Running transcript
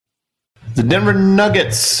The Denver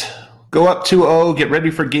Nuggets go up 2-0, get ready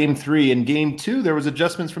for game 3. In game 2, there was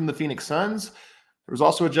adjustments from the Phoenix Suns. There was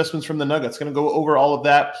also adjustments from the Nuggets. Going to go over all of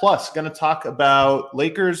that. Plus, going to talk about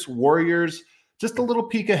Lakers, Warriors, just a little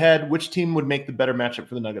peek ahead, which team would make the better matchup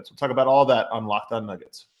for the Nuggets. We'll talk about all that on Locked On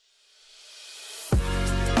Nuggets.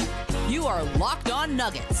 You are Locked On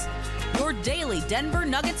Nuggets, your daily Denver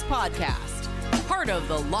Nuggets podcast. Part of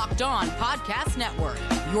the Locked On Podcast Network,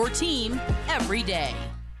 your team every day.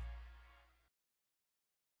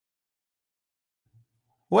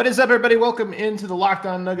 What is up, everybody? Welcome into the Locked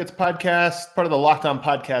On Nuggets podcast, part of the Locked On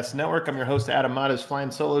Podcast Network. I'm your host, Adam Matas, flying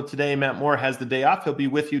solo today. Matt Moore has the day off. He'll be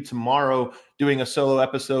with you tomorrow doing a solo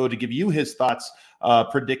episode to give you his thoughts,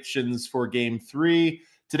 predictions for Game 3.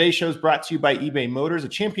 Today's show is brought to you by eBay Motors. A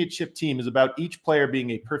championship team is about each player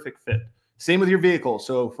being a perfect fit. Same with your vehicle.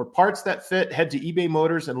 So for parts that fit, head to eBay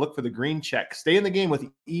Motors and look for the green check. Stay in the game with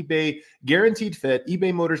eBay Guaranteed Fit,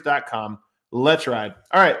 ebaymotors.com. Let's ride.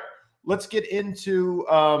 All right. Let's get into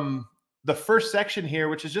the first section here,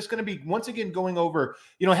 which is just going to be, once again, going over,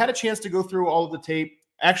 I had a chance to go through all of the tape.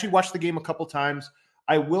 I actually watched the game a couple times.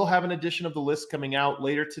 I will have an edition of the list coming out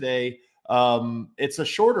later today. It's a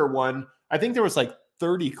shorter one. I think there was like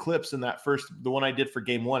 30 clips in that the one I did for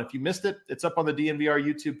game 1. If you missed it, it's up on the DNVR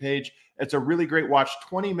YouTube page. It's a really great watch,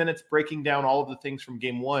 20 minutes breaking down all of the things from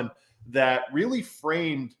game 1 that really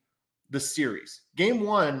framed the series. Game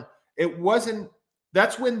 1,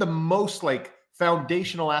 that's when the most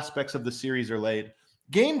foundational aspects of the series are laid.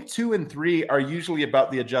 Game 2 and 3 are usually about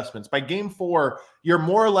the adjustments. By game 4, you're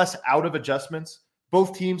more or less out of adjustments.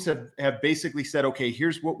 Both teams have basically said, okay,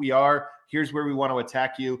 here's what we are. Here's where we want to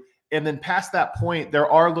attack you. And then past that point, there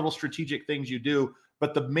are little strategic things you do,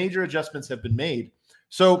 but the major adjustments have been made.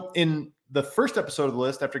 So in the first episode of the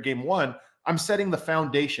list after game 1, I'm setting the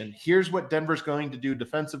foundation. Here's what Denver's going to do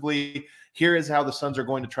defensively. Here is how the Suns are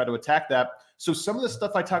going to try to attack that. So some of the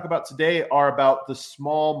stuff I talk about today are about the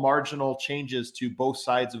small marginal changes to both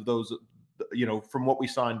sides of those, from what we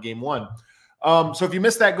saw in game 1. So if you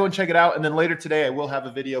missed that, go and check it out. And then later today, I will have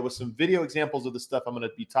a video with some video examples of the stuff I'm going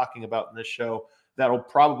to be talking about in this show. That'll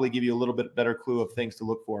probably give you a little bit better clue of things to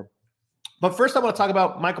look for. But first, I want to talk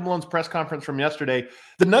about Michael Malone's press conference from yesterday.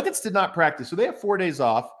 The Nuggets did not practice. So they have 4 days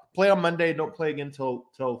off. Play on Monday, don't play again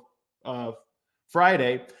till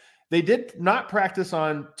Friday. They did not practice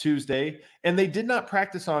on Tuesday, and they did not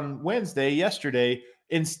practice on Wednesday, yesterday.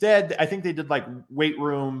 Instead, I think they did weight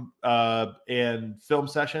room and film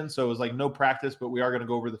sessions. So it was no practice, but we are going to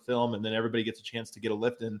go over the film, and then everybody gets a chance to get a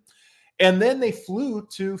lift in. And then they flew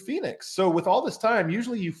to Phoenix. So with all this time,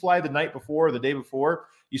 usually you fly the night before or the day before.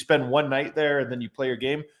 You spend one night there, and then you play your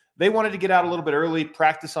game. They wanted to get out a little bit early,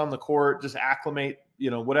 practice on the court, just acclimate,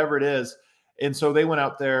 whatever it is. And so they went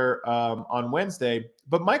out there on Wednesday.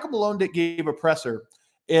 But Michael Malone gave a presser.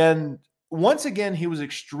 And once again, he was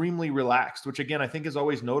extremely relaxed, which, again, I think is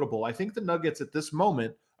always notable. I think the Nuggets at this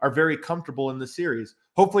moment are very comfortable in the series.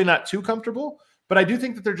 Hopefully not too comfortable, but I do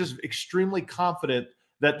think that they're just extremely confident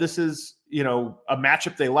that this is, a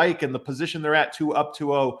matchup they like, and the position they're at, up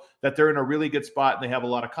 2-0, that they're in a really good spot and they have a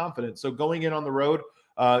lot of confidence. So going in on the road,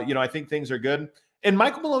 I think things are good. And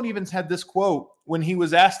Michael Malone even had this quote when he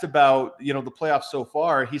was asked about, the playoffs so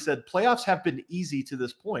far. He said, playoffs have been easy to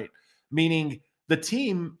this point, meaning the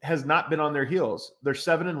team has not been on their heels. They're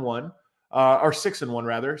 7-1, or 6-1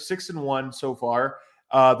 rather, 6-1 so far.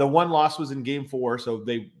 The one loss was in game 4. So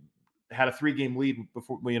they had a 3-game lead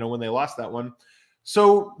before, when they lost that one.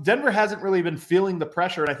 So Denver hasn't really been feeling the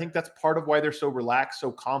pressure. And I think that's part of why they're so relaxed,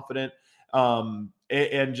 so confident,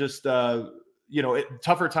 and just,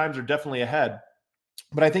 tougher times are definitely ahead.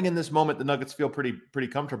 But I think in this moment, the Nuggets feel pretty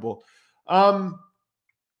comfortable.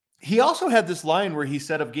 He also had this line where he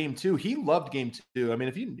said of game 2, he loved game 2. I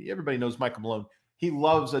mean, everybody knows Michael Malone, he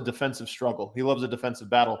loves a defensive struggle. He loves a defensive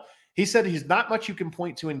battle. He said he's not much you can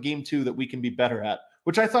point to in game 2 that we can be better at,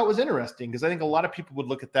 which I thought was interesting because I think a lot of people would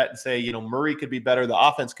look at that and say, Murray could be better. The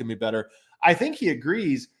offense can be better. I think he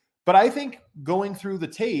agrees, but I think going through the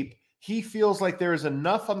tape, he feels like there's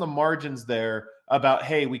enough on the margins there about,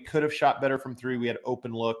 hey, we could have shot better from 3. We had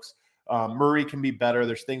open looks. Murray can be better.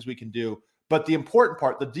 There's things we can do. But the important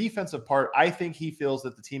part, the defensive part, I think he feels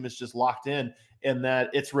that the team is just locked in and that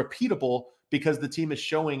it's repeatable because the team is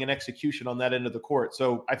showing an execution on that end of the court.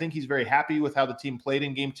 So I think he's very happy with how the team played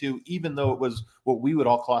in game 2, even though it was what we would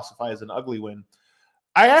all classify as an ugly win.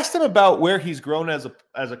 I asked him about where he's grown as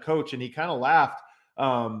a coach, and he kind of laughed.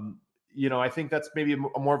 I think that's maybe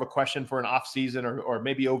more of a question for an off season or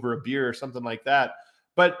maybe over a beer or something like that.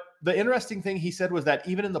 But the interesting thing he said was that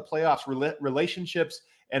even in the playoffs, relationships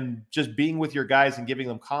and just being with your guys and giving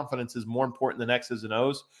them confidence is more important than X's and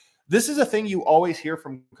O's. This is a thing you always hear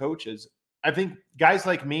from coaches. I think guys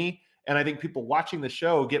like me, and I think people watching the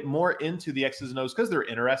show get more into the X's and O's because they're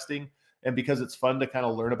interesting and because it's fun to kind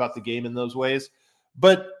of learn about the game in those ways.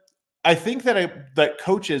 But I think that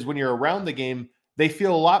coaches, when you're around the game, they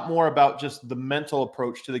feel a lot more about just the mental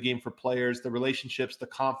approach to the game for players, the relationships, the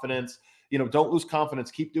confidence. Don't lose confidence.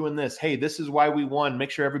 Keep doing this. Hey, this is why we won.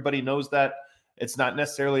 Make sure everybody knows that. It's not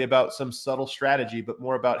necessarily about some subtle strategy, but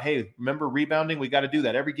more about, hey, remember rebounding? We got to do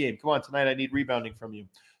that every game. Come on, tonight I need rebounding from you.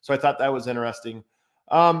 So I thought that was interesting.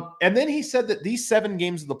 And then he said that these 7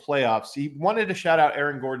 games of the playoffs, he wanted to shout out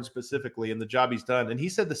Aaron Gordon specifically and the job he's done. And he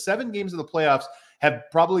said the 7 games of the playoffs have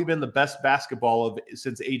probably been the best basketball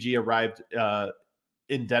since AG arrived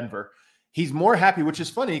in Denver. He's more happy, which is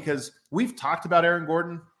funny because we've talked about Aaron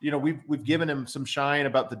Gordon. We've given him some shine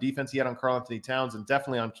about the defense he had on Karl-Anthony Towns and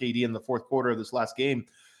definitely on KD in the fourth quarter of this last game.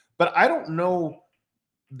 But I don't know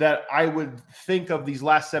that I would think of these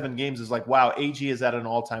last 7 games as like, wow, AG is at an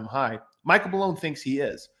all-time high. Michael Malone thinks he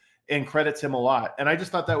is and credits him a lot. And I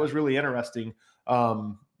just thought that was really interesting,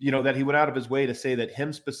 that he went out of his way to say that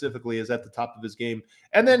him specifically is at the top of his game.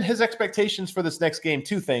 And then his expectations for this next game,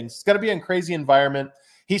 2 things. It's got to be a crazy environment.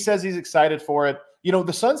 He says he's excited for it.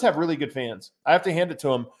 The Suns have really good fans. I have to hand it to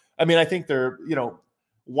them. I mean, I think they're,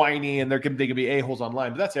 whiny and they can be a-holes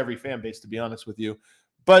online, but that's every fan base, to be honest with you.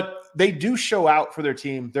 But they do show out for their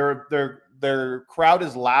team. Their crowd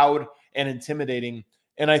is loud and intimidating.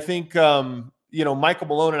 And I think, Michael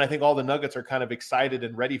Malone and I think all the Nuggets are kind of excited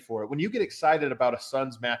and ready for it. When you get excited about a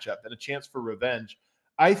Suns matchup and a chance for revenge,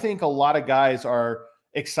 I think a lot of guys are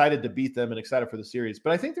excited to beat them and excited for the series.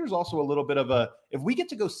 But I think there's also a little bit of if we get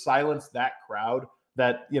to go silence that crowd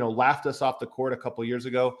that, laughed us off the court a couple years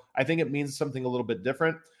ago, I think it means something a little bit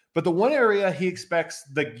different. But the one area he expects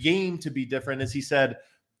the game to be different is he said,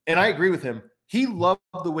 and I agree with him, he loved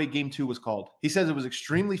the way game 2 was called. He says it was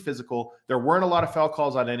extremely physical. There weren't a lot of foul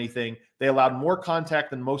calls on anything. They allowed more contact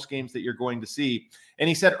than most games that you're going to see. And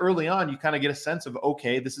he said early on, you kind of get a sense of,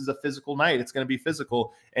 okay, this is a physical night. It's going to be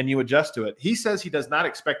physical, and you adjust to it. He says he does not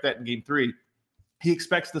expect that in game 3. He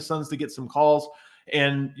expects the Suns to get some calls,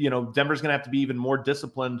 and, Denver's going to have to be even more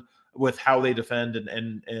disciplined with how they defend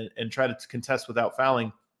and try to contest without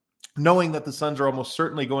fouling, knowing that the Suns are almost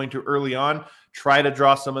certainly going to early on try to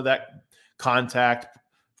draw some of that contact,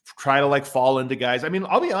 try to fall into guys. I mean,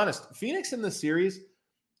 I'll be honest, Phoenix in this series,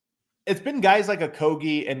 it's been guys like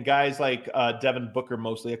Okogie and guys like Devin Booker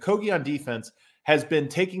mostly. Okogie on defense has been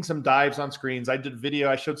taking some dives on screens.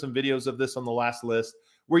 I showed some videos of this on the last list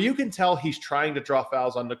where you can tell he's trying to draw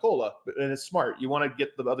fouls on Nikola, and it's smart. You want to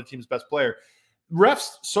get the other team's best player.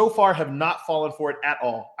 Refs so far have not fallen for it at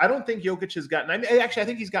all. I don't think Jokic has gotten, I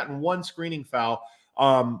think he's gotten 1 screening foul,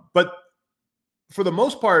 but for the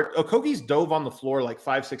most part, Okogie's dove on the floor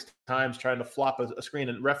 5-6 times trying to flop a screen,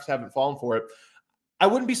 and refs haven't fallen for it. I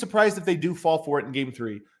wouldn't be surprised if they do fall for it in game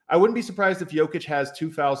 3. I wouldn't be surprised if Jokic has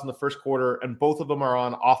 2 fouls in the first quarter and both of them are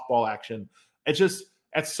on off-ball action. It's just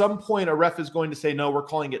at some point a ref is going to say, no, we're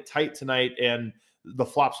calling it tight tonight, and the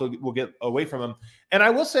flops will get away from him. And I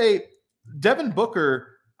will say Devin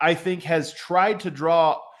Booker, I think, has tried to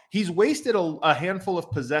draw – he's wasted a handful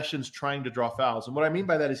of possessions trying to draw fouls. And what I mean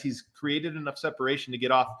by that is he's created enough separation to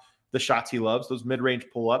get off the shots he loves, those mid-range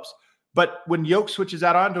pull-ups. But when Jokic switches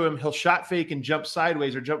out onto him, he'll shot fake and jump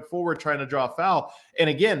sideways or jump forward trying to draw a foul. And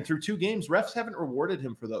again, through 2 games, refs haven't rewarded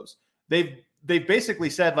him for those. They've basically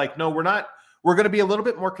said, no, we're going to be a little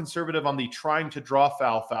bit more conservative on the trying to draw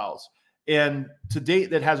fouls. And to date,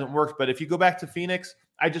 that hasn't worked. But if you go back to Phoenix,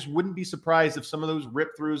 I just wouldn't be surprised if some of those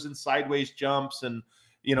rip-throughs and sideways jumps and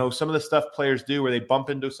some of the stuff players do where they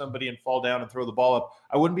bump into somebody and fall down and throw the ball up.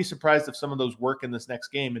 I wouldn't be surprised if some of those work in this next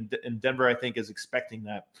game. And Denver, I think, is expecting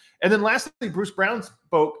that. And then lastly, Bruce Brown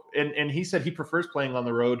spoke, and he said he prefers playing on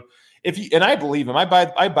the road. And I believe him. I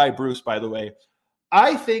buy Bruce, by the way.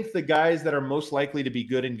 I think the guys that are most likely to be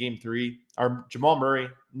good in game 3 are Jamal Murray,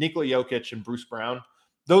 Nikola Jokic, and Bruce Brown.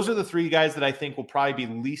 Those are the 3 guys that I think will probably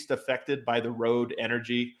be least affected by the road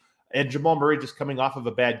energy. And Jamal Murray just coming off of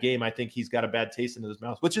a bad game, I think he's got a bad taste in his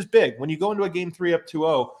mouth, which is big. When you go into a game 3 up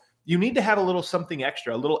 2-0, you need to have a little something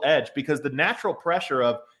extra, a little edge, because the natural pressure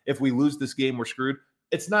of if we lose this game, we're screwed,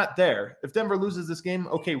 it's not there. If Denver loses this game,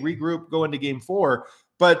 okay, regroup, go into game 4.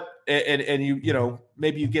 But and you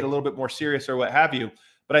maybe you get a little bit more serious or what have you.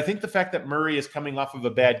 But I think the fact that Murray is coming off of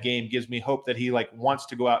a bad game gives me hope that he wants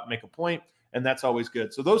to go out and make a point, and that's always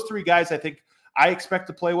good. So those 3 guys, I think, I expect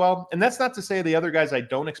to play well. And that's not to say the other guys I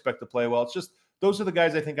don't expect to play well. It's just those are the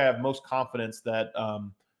guys I think I have most confidence that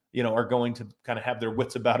are going to kind of have their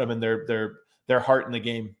wits about them and their heart in the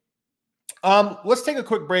game. Let's take a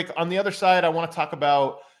quick break. On the other side, I want to talk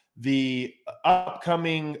about the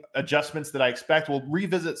upcoming adjustments that I expect. We'll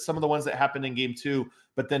revisit some of the ones that happened in game 2,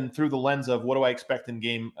 but then through the lens of what do I expect in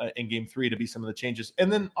game 3 to be some of the changes.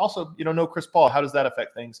 And then also, no Chris Paul. How does that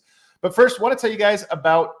affect things? But first, I want to tell you guys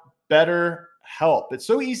about BetterHelp. It's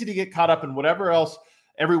so easy to get caught up in whatever else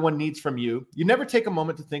everyone needs from you. You never take a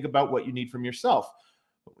moment to think about what you need from yourself.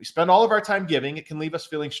 When we spend all of our time giving, it can leave us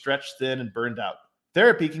feeling stretched thin and burned out.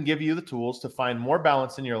 Therapy can give you the tools to find more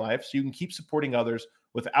balance in your life so you can keep supporting others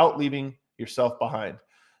without leaving yourself behind.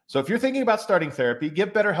 So if you're thinking about starting therapy,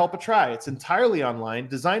 give BetterHelp a try. It's entirely online,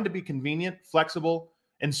 designed to be convenient, flexible,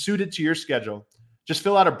 and suited to your schedule. Just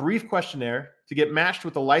fill out a brief questionnaire to get matched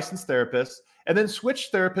with a licensed therapist, and then switch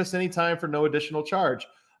therapists anytime for no additional charge.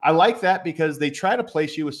 I like that because they try to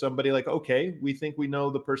place you with somebody like, okay, we think we know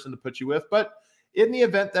the person to put you with, but in the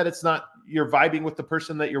event that it's not, you're vibing with the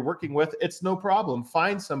person that you're working with, it's no problem.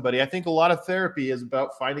 Find somebody. I think a lot of therapy is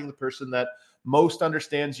about finding the person that most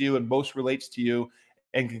understands you and most relates to you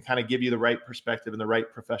and can kind of give you the right perspective and the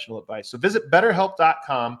right professional advice. So visit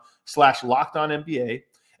betterhelp.com/lockedonnba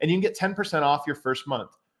and you can get 10% off your first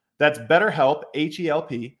month. That's BetterHelp,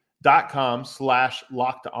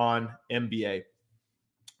 HELP.com/lockedonnba.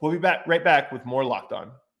 We'll be right back with more Locked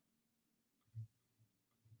On.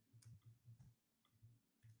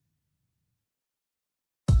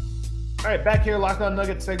 All right, back here, Locked On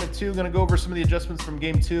Nuggets segment 2. Going to go over some of the adjustments from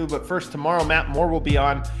game 2. But first, tomorrow, Matt Moore will be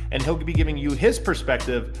on, and he'll be giving you his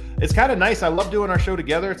perspective. It's kind of nice. I love doing our show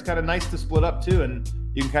together. It's kind of nice to split up, too, and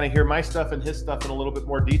you can kind of hear my stuff and his stuff in a little bit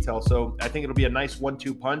more detail. So I think it'll be a nice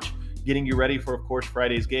 1-2 punch, getting you ready for, of course,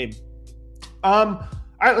 Friday's game. All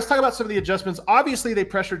right, let's talk about some of the adjustments. Obviously, they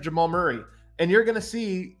pressured Jamal Murray, and you're going to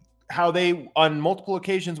see how they, on multiple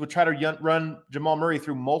occasions, would try to run Jamal Murray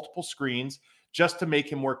through multiple screens just to make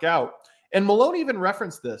him work out. And Malone even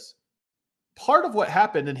referenced this. Part of what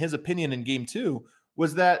happened, in his opinion, in game 2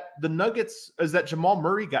 was that that Jamal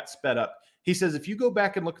Murray got sped up. He says, if you go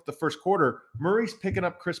back and look at the first quarter, Murray's picking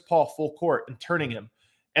up Chris Paul full court and turning him.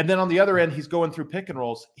 And then on the other end, he's going through pick and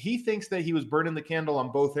rolls. He thinks that he was burning the candle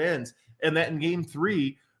on both ends, and that in game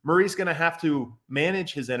 3, Murray's going to have to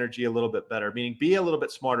manage his energy a little bit better, meaning be a little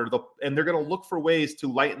bit smarter. And they're going to look for ways to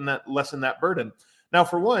lessen that burden. Now,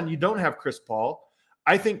 for one, you don't have Chris Paul.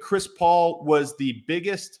 I think Chris Paul was the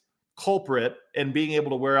biggest culprit in being able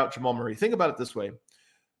to wear out Jamal Murray. Think about it this way.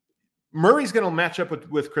 Murray's going to match up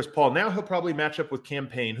with Chris Paul. Now he'll probably match up with Cam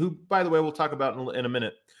Payne, who, by the way, we'll talk about in a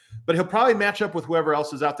minute. But he'll probably match up with whoever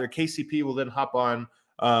else is out there. KCP will then hop on,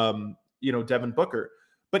 Devin Booker.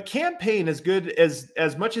 But Cam Payne, as good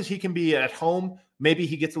as much as he can be at home, maybe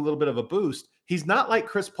he gets a little bit of a boost. He's not like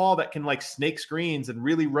Chris Paul that can like snake screens and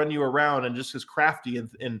really run you around and just is crafty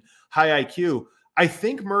and high IQ. I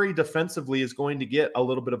think Murray defensively is going to get a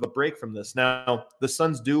little bit of a break from this. Now, the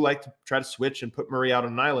Suns do like to try to switch and put Murray out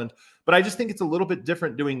on an island, but I just think it's a little bit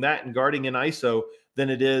different doing that and guarding in ISO than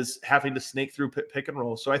it is having to snake through pick and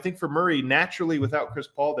roll. So I think for Murray, naturally, without Chris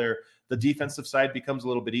Paul there, the defensive side becomes a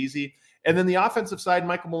little bit easy. And then the offensive side,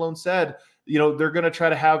 Michael Malone said, they're going to try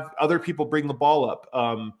to have other people bring the ball up.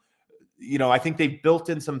 I think they've built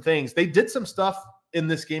in some things. They did some stuff in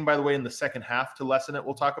this game, by the way, in the second half to lessen it.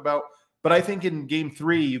 We'll talk about. But I think in game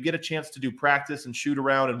 3, you get a chance to do practice and shoot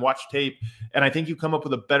around and watch tape. And I think you come up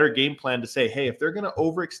with a better game plan to say, hey, if they're going to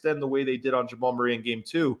overextend the way they did on Jamal Murray in game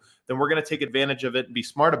 2, then we're going to take advantage of it and be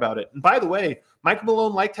smart about it. And by the way, Michael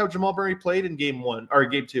Malone liked how Jamal Murray played in game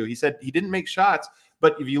 2. He said he didn't make shots,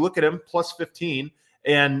 but if you look at him, plus 15,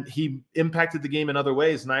 and he impacted the game in other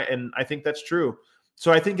ways. And I think that's true.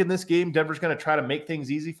 So I think in this game, Denver's going to try to make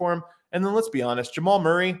things easy for him. And then let's be honest, Jamal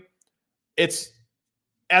Murray, it's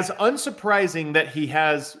as unsurprising that he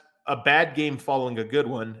has a bad game following a good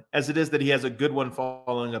one as it is that he has a good one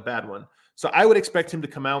following a bad one. So I would expect him to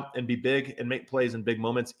come out and be big and make plays in big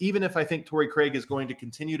moments, even if I think Torrey Craig is going to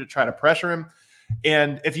continue to try to pressure him.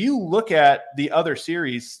 And if you look at the other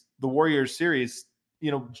series, the Warriors series,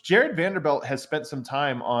 Jared Vanderbilt has spent some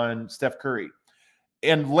time on Steph Curry.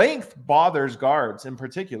 And length bothers guards in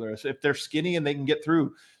particular. So if they're skinny and they can get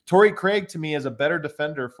through. Torrey Craig, to me, is a better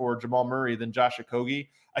defender for Jamal Murray than Josh Okogie.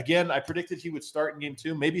 Again, I predicted he would start in game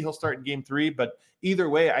 2. Maybe he'll start in game 3. But either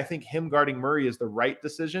way, I think him guarding Murray is the right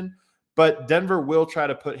decision. But Denver will try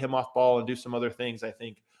to put him off ball and do some other things, I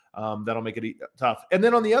think, that'll make it tough. And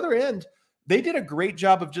then on the other end, they did a great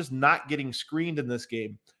job of just not getting screened in this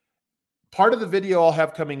game. Part of the video I'll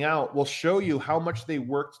have coming out will show you how much they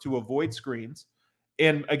worked to avoid screens.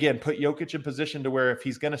 And again, put Jokic in position to where if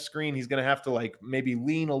he's going to screen, he's going to have to maybe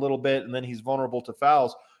lean a little bit and then he's vulnerable to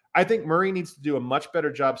fouls. I think Murray needs to do a much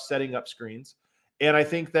better job setting up screens. And I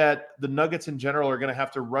think that the Nuggets in general are going to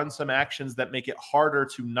have to run some actions that make it harder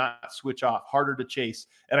to not switch off, harder to chase.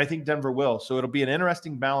 And I think Denver will. So it'll be an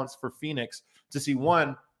interesting balance for Phoenix to see,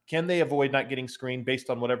 one, can they avoid not getting screened based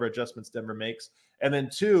on whatever adjustments Denver makes? And then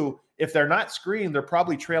two, if they're not screened, they're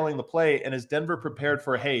probably trailing the play. And is Denver prepared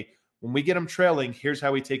for, hey, when we get them trailing, here's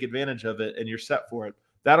how we take advantage of it, and you're set for it?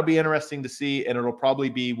 That'll be interesting to see, and it'll probably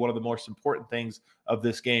be one of the most important things of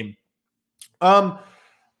this game.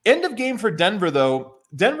 End of game for Denver, though.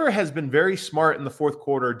 Denver has been very smart in the fourth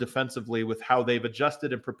quarter defensively with how they've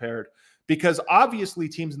adjusted and prepared, because obviously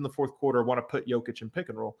teams in the fourth quarter want to put Jokic in pick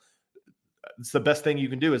and roll. It's the best thing you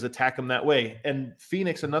can do is attack them that way. And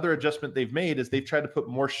Phoenix, another adjustment they've made is they've tried to put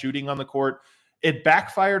more shooting on the court. It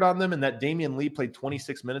backfired on them in that Damian Lee played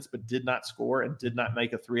 26 minutes but did not score and did not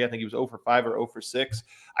make a three. I think he was 0 for 5 or 0 for 6.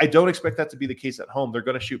 I don't expect that to be the case at home. They're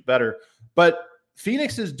going to shoot better. But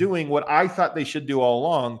Phoenix is doing what I thought they should do all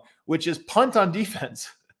along, which is punt on defense.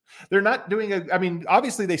 They're not doing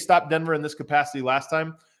obviously they stopped Denver in this capacity last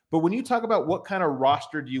time, but when you talk about what kind of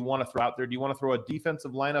roster do you want to throw out there, do you want to throw a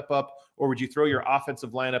defensive lineup up, or would you throw your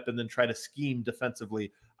offensive lineup and then try to scheme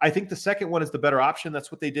defensively? I think the second one is the better option.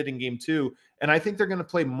 That's what they did in game 2. And I think they're going to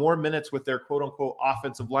play more minutes with their quote unquote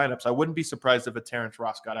offensive lineups. I wouldn't be surprised if a Terrence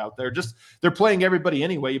Ross got out there. They're playing everybody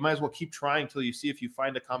anyway. You might as well keep trying until you see if you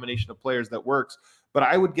find a combination of players that works. But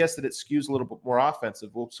I would guess that it skews a little bit more offensive.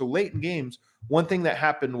 Well, so late in games, one thing that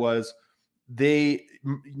happened was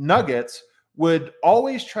Nuggets would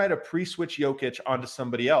always try to pre-switch Jokic onto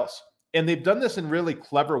somebody else. And they've done this in really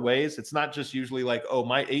clever ways. It's not just usually like, oh,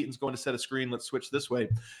 my Ayton's going to set a screen, let's switch this way.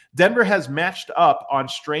 Denver has matched up on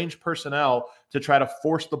strange personnel to try to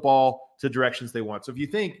force the ball to directions they want. So if you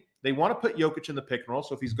think they want to put Jokic in the pick and roll,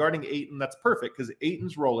 so if he's guarding Ayton, that's perfect because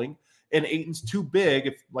Ayton's rolling and Ayton's too big.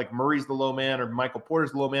 If like Murray's the low man or Michael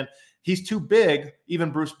Porter's the low man, he's too big,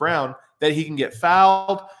 even Bruce Brown, that he can get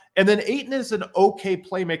fouled. And then Ayton is an okay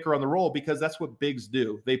playmaker on the roll because that's what bigs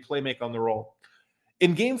do. They play make on the roll.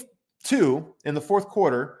 In game 2, in the fourth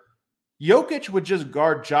quarter, Jokic would just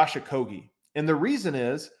guard Josh Okogie. And the reason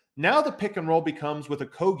is now the pick and roll becomes with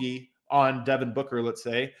Okogie on Devin Booker, let's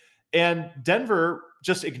say, and Denver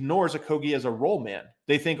just ignores Okogie as a roll man.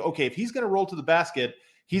 They think, okay, if he's going to roll to the basket,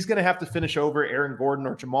 he's going to have to finish over Aaron Gordon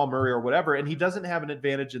or Jamal Murray or whatever, and he doesn't have an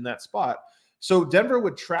advantage in that spot. So Denver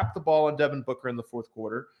would trap the ball on Devin Booker in the fourth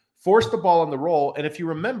quarter, force the ball on the roll. And if you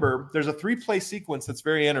remember, there's a 3-play sequence that's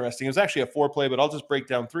very interesting. It was actually a 4-play, but I'll just break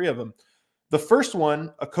down 3 of them. The first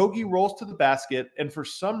one, Okogie rolls to the basket, and for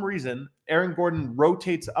some reason, Aaron Gordon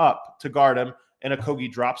rotates up to guard him, and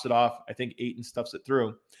Okogie drops it off. I think Ayton stuffs it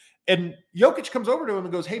through. And Jokic comes over to him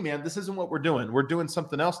and goes, hey, man, this isn't what we're doing. We're doing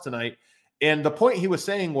something else tonight. And the point he was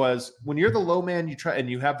saying was when you're the low man, you try and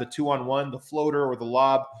you have the 2-on-1, the floater or the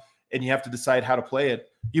lob, and you have to decide how to play it.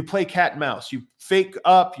 You play cat and mouse. You fake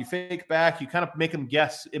up, you fake back, you kind of make him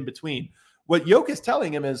guess in between. What Jokic is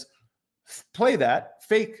telling him is play that,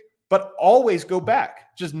 fake, but always go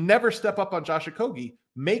back. Just never step up on Josh Okogie.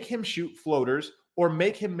 Make him shoot floaters or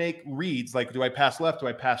make him make reads like, do I pass left? Do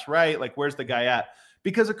I pass right? Like, where's the guy at?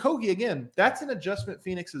 Because Okogie, again, that's an adjustment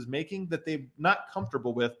Phoenix is making that they're not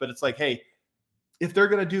comfortable with, but it's like, hey, if they're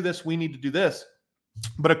going to do this, we need to do this.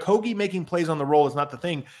 But Okogie making plays on the roll is not the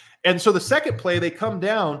thing. And so the second play, they come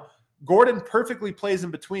down. Gordon perfectly plays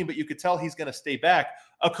in between, but you could tell he's going to stay back.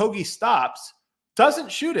 Okogie stops,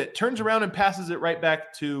 doesn't shoot it, turns around and passes it right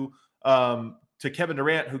back to Kevin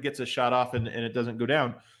Durant, who gets a shot off and it doesn't go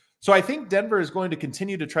down. So I think Denver is going to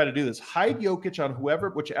continue to try to do this. Hide Jokic on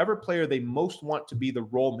whichever player they most want to be the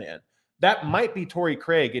role man. That might be Torrey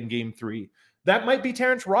Craig in game 3. That might be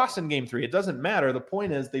Terrence Ross in game 3. It doesn't matter. The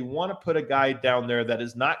point is they want to put a guy down there that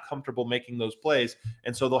is not comfortable making those plays.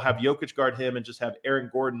 And so they'll have Jokic guard him and just have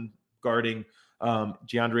Aaron Gordon guarding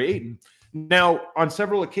DeAndre Ayton. Now, on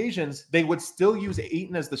several occasions, they would still use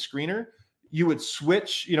Ayton as the screener. You would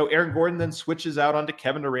switch, Aaron Gordon then switches out onto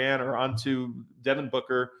Kevin Durant or onto Devin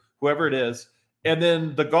Booker, whoever it is. And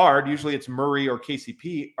then the guard, usually it's Murray or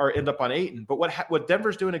KCP, or end up on Ayton. But what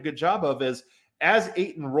Denver's doing a good job of is as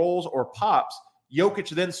Ayton rolls or pops, Jokic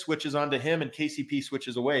then switches onto him and KCP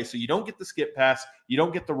switches away. So you don't get the skip pass, you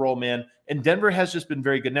don't get the roll man. And Denver has just been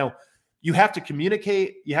very good. Now, you have to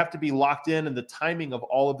communicate, you have to be locked in, and the timing of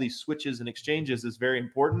all of these switches and exchanges is very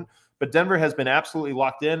important. But Denver has been absolutely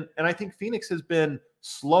locked in, and I think Phoenix has been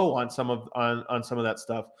slow on some of that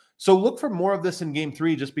stuff. So look for more of this in game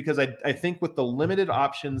 3, just because I think with the limited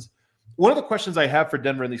options, one of the questions I have for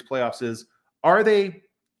Denver in these playoffs is, are they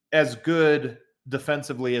as good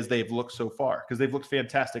defensively as they've looked so far? Because they've looked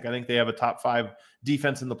fantastic. I think they have a top 5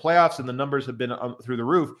 defense in the playoffs, and the numbers have been through the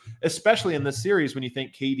roof, especially in this series when you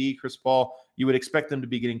think KD, Chris Paul, you would expect them to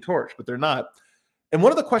be getting torched, but they're not. And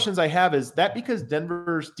one of the questions I have is that because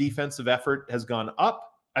Denver's defensive effort has gone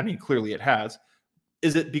up? I mean, clearly it has.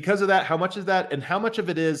 Is it because of that? How much is that? And how much of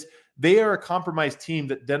it is they are a compromised team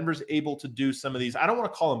that Denver's able to do some of these, I don't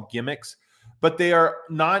want to call them gimmicks, but they are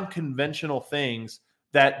non-conventional things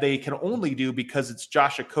that they can only do because it's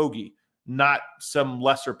Josh Okogie, not some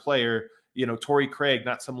lesser player, Torrey Craig,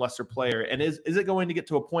 not some lesser player. And is it going to get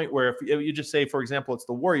to a point where if you just say, for example, it's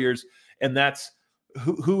the Warriors, and that's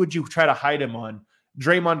who would you try to hide him on?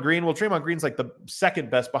 Draymond Green? Well, Draymond Green's like the second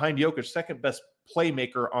best behind Jokic, second best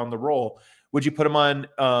playmaker on the roll. Would you put him on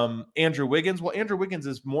Andrew Wiggins? Well, Andrew Wiggins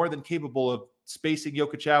is more than capable of spacing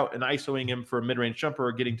Jokic out and isoing him for a mid-range jumper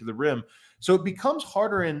or getting to the rim. So it becomes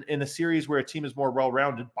harder in a series where a team is more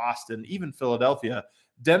well-rounded, Boston, even Philadelphia.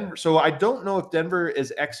 Denver. So I don't know if Denver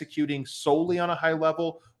is executing solely on a high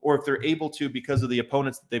level or if they're able to because of the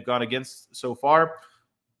opponents that they've gone against so far.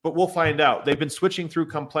 But we'll find out. They've been switching through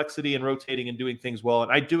complexity and rotating and doing things well.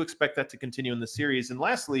 And I do expect that to continue in the series. And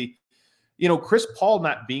lastly, Chris Paul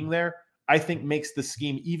not being there, I think makes the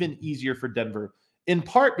scheme even easier for Denver, in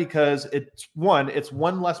part because it's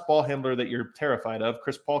one less ball handler that you're terrified of.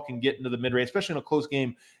 Chris Paul can get into the mid-range, especially in a close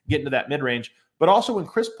game, get into that mid-range. But also when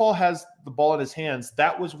Chris Paul has the ball in his hands,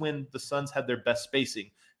 that was when the Suns had their best spacing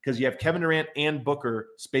because you have Kevin Durant and Booker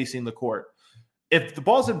spacing the court. If the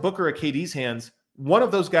ball's in Booker or KD's hands, one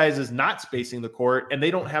of those guys is not spacing the court and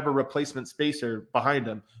they don't have a replacement spacer behind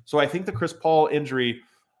him. So I think the Chris Paul injury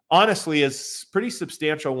honestly is pretty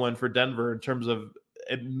substantial one for Denver in terms of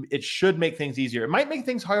it should make things easier. It might make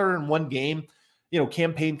things harder in one game,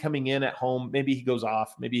 campaign coming in at home. Maybe he goes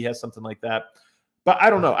off. Maybe he has something like that. But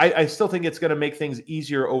I don't know. I still think it's going to make things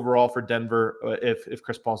easier overall for Denver if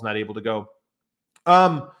Chris Paul's not able to go.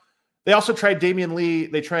 They also tried Damian Lee.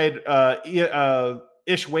 They tried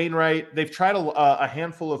Ish Wainwright. They've tried a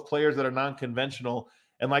handful of players that are non-conventional.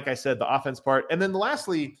 And like I said, the offense part. And then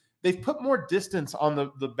lastly, they've put more distance on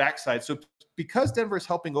the backside. So because Denver is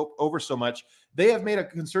helping over so much, they have made a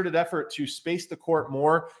concerted effort to space the court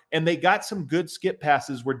more. And they got some good skip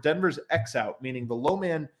passes where Denver's X out, meaning the low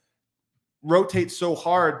man rotates so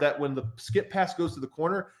hard that when the skip pass goes to the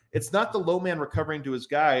corner, it's not the low man recovering to his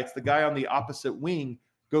guy. It's the guy on the opposite wing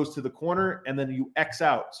goes to the corner, and then you X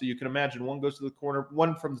out. So you can imagine one goes to the corner,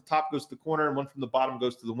 one from the top goes to the corner, and one from the bottom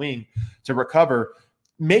goes to the wing to recover.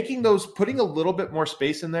 Putting a little bit more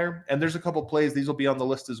space in there. And there's a couple plays, these will be on the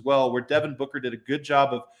list as well, where Devin Booker did a good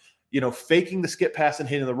job of, faking the skip pass and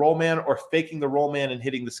hitting the roll man or faking the roll man and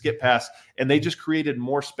hitting the skip pass. And they just created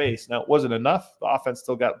more space. Now, it wasn't enough. The offense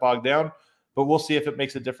still got bogged down, but we'll see if it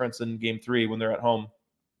makes a difference in game 3 when they're at home.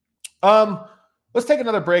 Let's take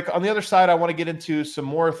another break. On the other side, I want to get into some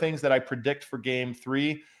more things that I predict for game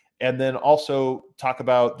 3, and then also talk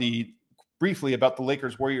briefly about the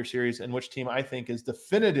Lakers-Warriors series and which team I think is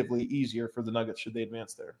definitively easier for the Nuggets should they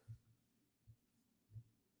advance there.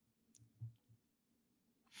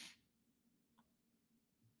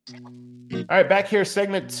 All right, back here,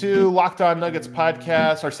 segment 2, Locked On Nuggets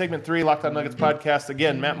podcast, or segment 3, Locked On Nuggets podcast.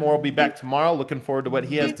 Again, Matt Moore will be back tomorrow. Looking forward to what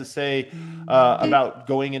he has to say about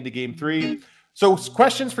going into game 3. So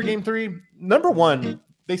questions for game 3. Number 1,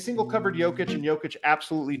 they single covered Jokic, and Jokic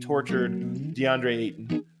absolutely tortured DeAndre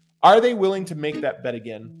Ayton. Are they willing to make that bet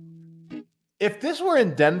again? If this were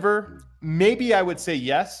in Denver, maybe I would say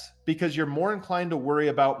yes, because you're more inclined to worry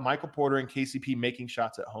about Michael Porter and KCP making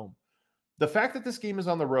shots at home. The fact that this game is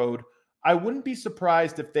on the road, I wouldn't be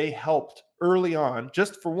surprised if they helped early on,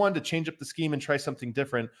 just for one, to change up the scheme and try something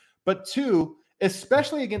different. But 2,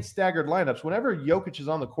 especially against staggered lineups, whenever Jokic is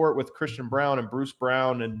on the court with Christian Brown and Bruce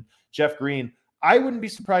Brown and Jeff Green, I wouldn't be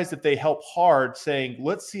surprised if they help hard saying,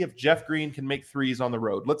 let's see if Jeff Green can make threes on the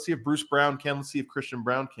road. Let's see if Bruce Brown can. Let's see if Christian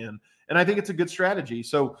Brown can. And I think it's a good strategy.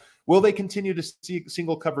 So will they continue to see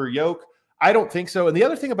single cover Jokic? I don't think so. And the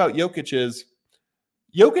other thing about Jokic is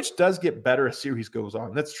Jokic does get better as series goes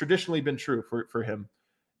on. That's traditionally been true for him,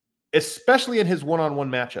 especially in his one-on-one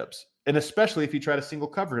matchups. And especially if you try to single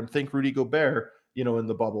cover him, think Rudy Gobert, in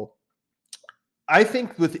the bubble. I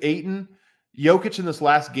think with Ayton, Jokic in this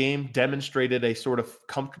last game demonstrated a sort of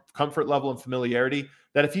comfort level and familiarity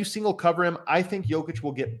that if you single cover him, I think Jokic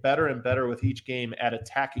will get better and better with each game at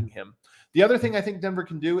attacking him. The other thing I think Denver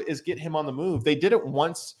can do is get him on the move. They did it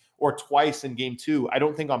once or twice in game 2. I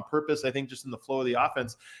don't think on purpose. I think just in the flow of the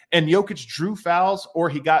offense. And Jokic drew fouls or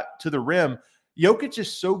he got to the rim. Jokic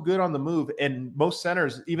is so good on the move, and most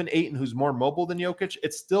centers, even Ayton, who's more mobile than Jokic,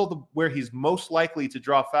 it's still where he's most likely to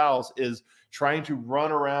draw fouls is trying to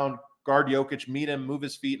run around, guard Jokic, meet him, move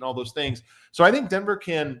his feet, and all those things. So I think Denver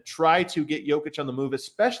can try to get Jokic on the move,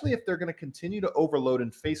 especially if they're going to continue to overload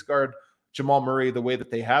and face guard Jamal Murray the way that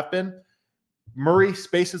they have been. Murray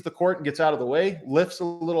spaces the court and gets out of the way, lifts a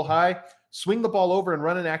little high, swing the ball over and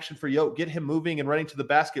run an action for Yoke, get him moving and running to the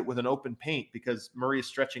basket with an open paint because Murray is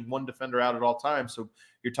stretching one defender out at all times. So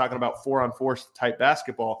you're talking about 4-on-4 type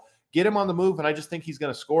basketball. Get him on the move, and I just think he's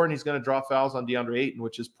going to score and he's going to draw fouls on DeAndre Ayton,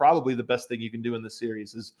 which is probably the best thing you can do in this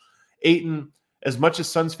series. Is Ayton, as much as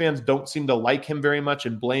Suns fans don't seem to like him very much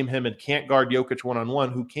and blame him and can't guard Jokic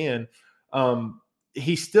one-on-one, who can,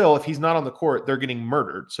 he still, if he's not on the court, they're getting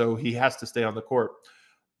murdered. So he has to stay on the court.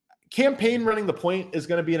 Cam Payne running the point is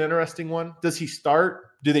going to be an interesting one. Does he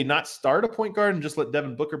start? Do they not start a point guard and just let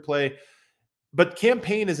Devin Booker play? But Cam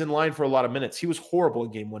Payne is in line for a lot of minutes. He was horrible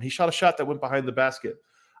in game one. He shot a shot that went behind the basket.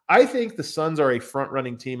 I think the Suns are a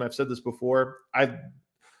front-running team. I've said this before.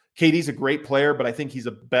 KD's a great player, but I think he's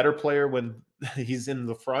a better player when he's in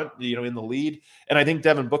the front, in the lead. And I think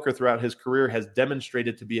Devin Booker throughout his career has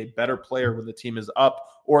demonstrated to be a better player when the team is up,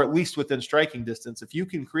 or at least within striking distance. If you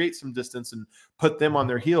can create some distance and put them on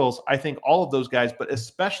their heels, I think all of those guys, but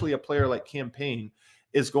especially a player like Cam Payne,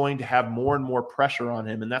 is going to have more and more pressure on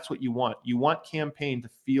him. And that's what you want. You want Cam Payne to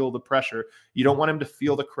feel the pressure. You don't want him to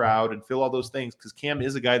feel the crowd and feel all those things, because Cam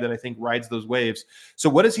is a guy that I think rides those waves. So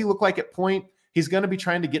what does he look like at point? He's going to be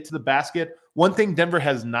trying to get to the basket. One thing Denver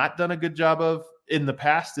has not done a good job of in the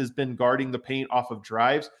past has been guarding the paint off of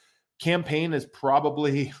drives. Cam Payne is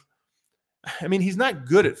probably, he's not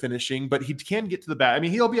good at finishing, but he can get to the basket.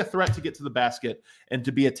 He'll be a threat to get to the basket and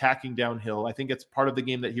to be attacking downhill. I think it's part of the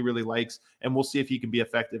game that he really likes, and we'll see if he can be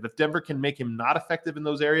effective. If Denver can make him not effective in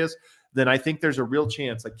those areas, then I think there's a real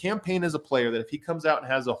chance. Like, Cam Payne is a player that if he comes out and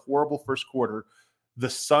has a horrible first quarter, the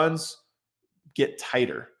Suns get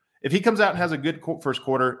tighter. If he comes out and has a good first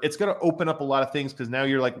quarter, it's going to open up a lot of things, because now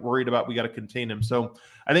you're worried about, we got to contain him. So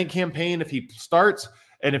I think Cam Payne, if he starts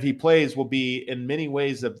and if he plays, will be in many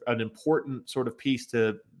ways an important sort of piece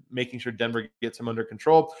to making sure Denver gets him under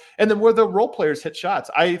control. And then where the role players hit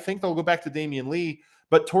shots, I think they'll go back to Damian Lee,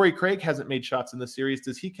 but Torrey Craig hasn't made shots in this series.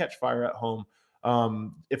 Does he catch fire at home?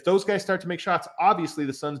 If those guys start to make shots, obviously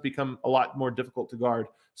the Suns become a lot more difficult to guard.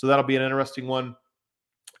 So that'll be an interesting one.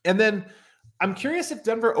 And then I'm curious if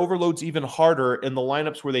Denver overloads even harder in the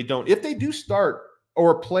lineups where they don't. If they do start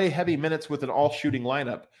or play heavy minutes with an all-shooting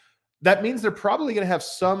lineup, that means they're probably going to have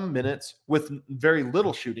some minutes with very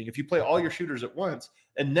little shooting. If you play all your shooters at once,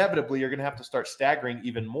 inevitably you're going to have to start staggering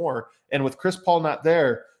even more. And with Chris Paul not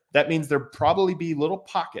there, that means there'll probably be little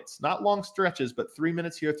pockets, not long stretches, but 3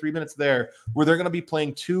 minutes here, 3 minutes there, where they're going to be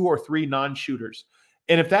playing 2 or 3 non-shooters.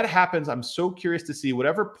 And if that happens, I'm so curious to see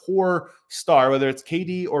whatever poor star, whether it's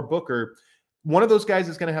KD or Booker, one of those guys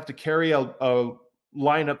is going to have to carry a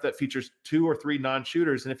lineup that features 2 or 3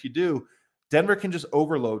 non-shooters. And if you do, Denver can just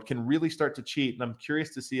overload, can really start to cheat. And I'm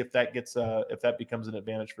curious to see if that becomes an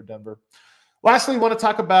advantage for Denver. Lastly, I want to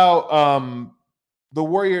talk about the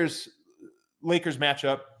Warriors-Lakers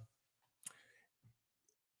matchup.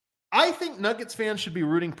 I think Nuggets fans should be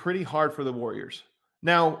rooting pretty hard for the Warriors.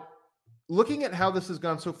 Now, looking at how this has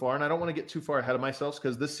gone so far, and I don't want to get too far ahead of myself,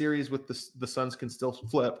 because this series with the Suns can still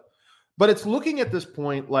flip. But it's looking at this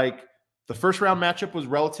point like the first round matchup was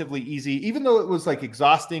relatively easy, even though it was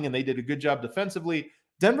exhausting and they did a good job defensively.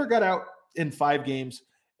 Denver got out in 5 games,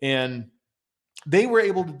 and they were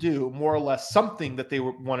able to do more or less something that they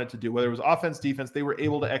wanted to do, whether it was offense, defense. They were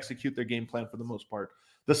able to execute their game plan for the most part.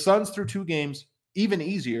 The Suns, through 2 games, even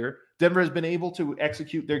easier. Denver has been able to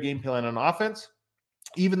execute their game plan on offense.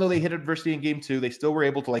 Even though they hit adversity in game 2, they still were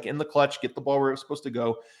able to, in the clutch, get the ball where it was supposed to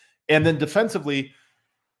go. And then defensively,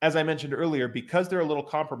 as I mentioned earlier, because they're a little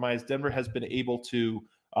compromised, Denver has been able to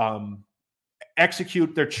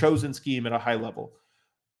execute their chosen scheme at a high level.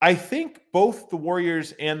 I think both the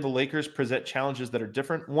Warriors and the Lakers present challenges that are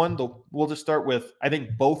different. One, we'll just start with, I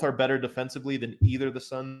think both are better defensively than either the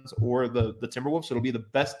Suns or the Timberwolves. So it'll be the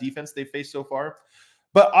best defense they've faced so far.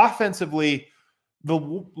 But offensively,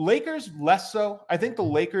 the Lakers less so. I think the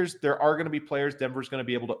Lakers, there are going to be players Denver's going to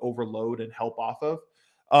be able to overload and help off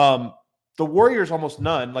of. The Warriors, almost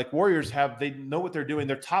none. Warriors they know what they're doing.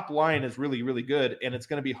 Their top line is really, really good, and it's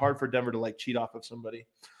going to be hard for Denver to cheat off of somebody.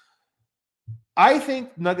 I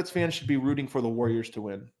think Nuggets fans should be rooting for the Warriors to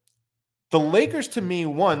win. The Lakers, to me,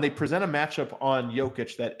 one, they present a matchup on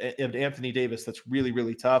Jokic and Anthony Davis that's really,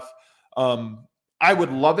 really tough. I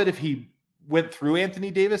would love it if he went through Anthony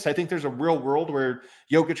Davis. I think there's a real world where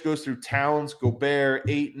Jokic goes through Towns, Gobert,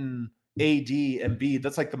 Ayton, AD, Embiid.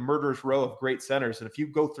 That's the murderer's row of great centers. And if you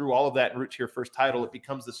go through all of that and root to your first title, it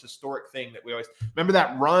becomes this historic thing that we always remember,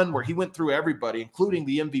 that run where he went through everybody, including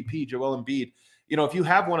the MVP, Joel Embiid. If you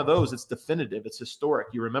have one of those, it's definitive. It's historic.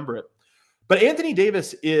 You remember it. But Anthony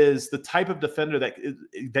Davis is the type of defender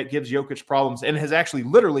that gives Jokic problems and has actually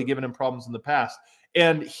literally given him problems in the past.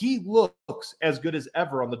 And he looks as good as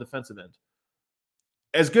ever on the defensive end.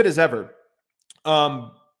 As good as ever.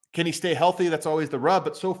 Can he stay healthy? That's always the rub,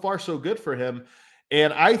 but so far so good for him.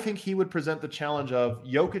 And I think he would present the challenge of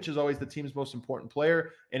Jokic is always the team's most important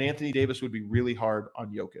player, and Anthony Davis would be really hard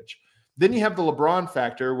on Jokic. Then you have the LeBron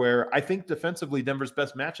factor where I think defensively Denver's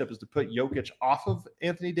best matchup is to put Jokic off of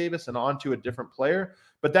Anthony Davis and onto a different player.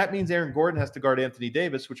 But that means Aaron Gordon has to guard Anthony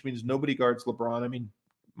Davis, which means nobody guards LeBron. I mean,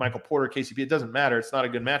 Michael Porter, KCP, it doesn't matter. It's not a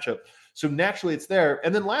good matchup. So naturally it's there.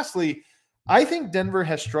 And then lastly, I think Denver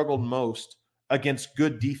has struggled most against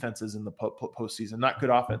good defenses in the postseason, not good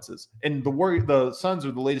offenses. And the Suns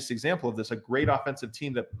are the latest example of this, a great offensive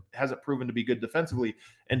team that hasn't proven to be good defensively.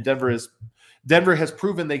 And Denver has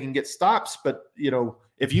proven they can get stops, but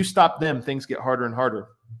if you stop them, things get harder and harder.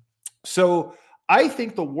 So I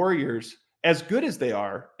think the Warriors, as good as they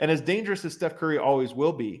are, and as dangerous as Steph Curry always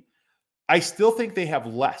will be, I still think they have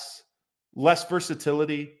less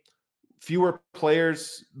versatility, fewer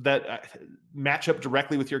players that match up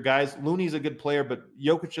directly with your guys. Looney's a good player, but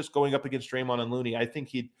Jokic just going up against Draymond and Looney, I think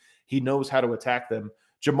he knows how to attack them.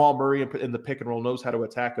 Jamal Murray in the pick and roll knows how to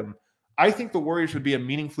attack them. I think the Warriors would be a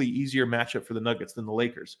meaningfully easier matchup for the Nuggets than the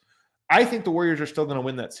Lakers. I think the Warriors are still going to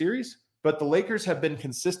win that series, but the Lakers have been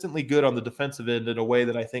consistently good on the defensive end in a way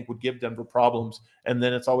that I think would give Denver problems. And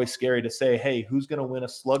then it's always scary to say, hey, who's going to win a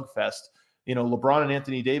slugfest? LeBron and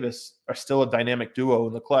Anthony Davis are still a dynamic duo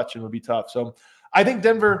in the clutch and would be tough. So I think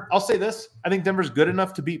Denver, I'll say this, I think Denver's good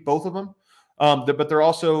enough to beat both of them. But they're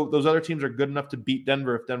also, those other teams are good enough to beat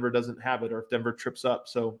Denver if Denver doesn't have it or if Denver trips up.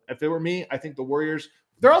 So if it were me, I think the Warriors,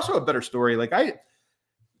 they're also a better story. This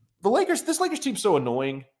Lakers team's so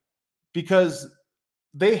annoying because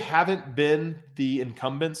they haven't been the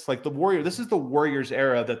incumbents. This is the Warriors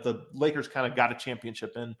era that the Lakers kind of got a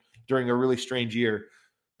championship in during a really strange year.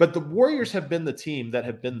 But the Warriors have been the team that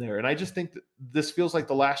have been there. And I just think that this feels like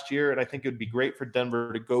the last year, and I think it would be great for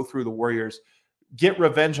Denver to go through the Warriors, get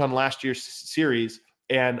revenge on last year's series,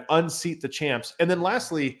 and unseat the champs. And then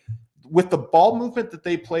lastly, with the ball movement that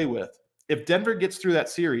they play with, if Denver gets through that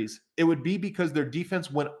series, it would be because their defense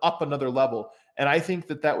went up another level. And I think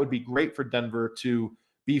that would be great for Denver to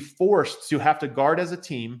be forced to have to guard as a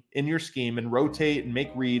team in your scheme and rotate and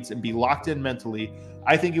make reads and be locked in mentally.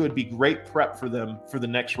 I think it would be great prep for them for the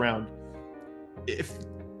next round.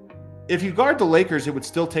 If you guard the Lakers, it would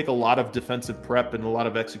still take a lot of defensive prep and a lot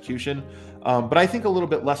of execution, but I think a little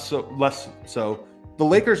bit less so. The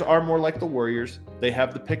Lakers are more like the Warriors. They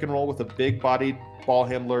have the pick and roll with a big-bodied ball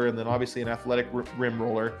handler and then obviously an athletic rim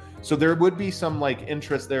roller. So there would be some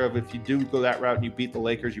interest there of if you do go that route and you beat the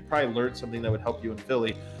Lakers, you probably learned something that would help you in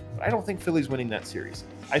Philly. But I don't think Philly's winning that series.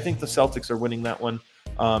 I think the Celtics are winning that one.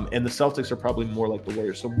 And the Celtics are probably more like the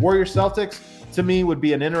Warriors. So Warriors-Celtics, to me, would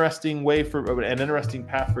be an interesting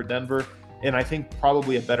path for Denver. And I think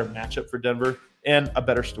probably a better matchup for Denver and a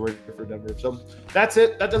better story for Denver. So that's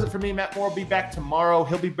it. That does it for me. Matt Moore will be back tomorrow.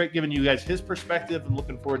 He'll be giving you guys his perspective and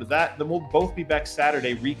looking forward to that. Then we'll both be back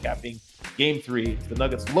Saturday recapping Game 3. The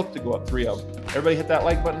Nuggets look to go up 3-0. Everybody hit that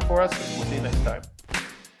like button for us, and we'll see you next time.